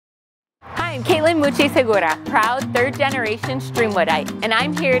I'm katelynmuccisegura, proud third-generation Streamwoodite, and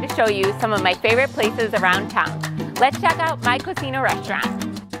I'm here to show you some of my favorite places around town. Let's check out my Cocina restaurant.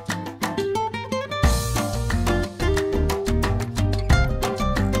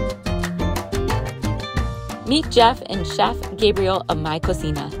 Meet Jeff and Chef Gabriel of My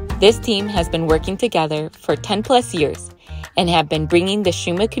Cocina. This team has been working together for 10 plus years and have been bringing the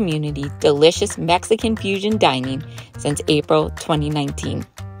Streamwood community delicious Mexican fusion dining since April 2019.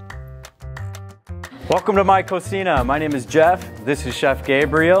 Welcome to My Cocina. My name is Jeff. This is Chef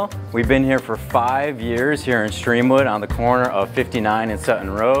Gabriel. We've been here for 5 years here in Streamwood on the corner of 59 and Sutton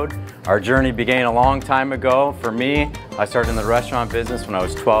Road. Our journey began a long time ago. For me, I started in the restaurant business when I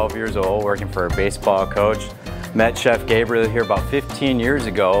was 12 years old, working for a baseball coach. Met Chef Gabriel here about 15 years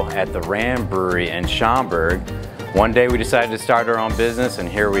ago at the Ram Brewery in Schaumburg. One day we decided to start our own business, and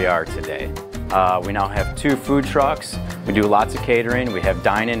here we are today. We now have 2 food trucks. We do lots of catering. We have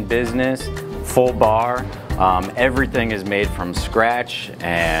dine-in business, full bar. Everything is made from scratch,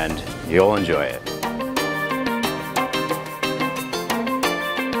 and you'll enjoy it.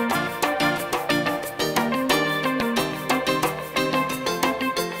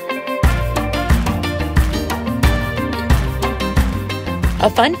 A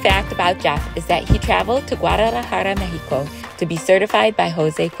fun fact about Jeff is that he traveled to Guadalajara, Mexico to be certified by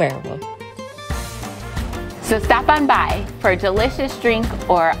Jose Cuervo. So stop on by for a delicious drink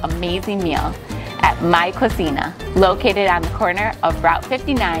or amazing meal at My Cocina, located on the corner of Route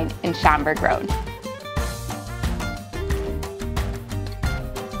 59 and Schaumburg Road.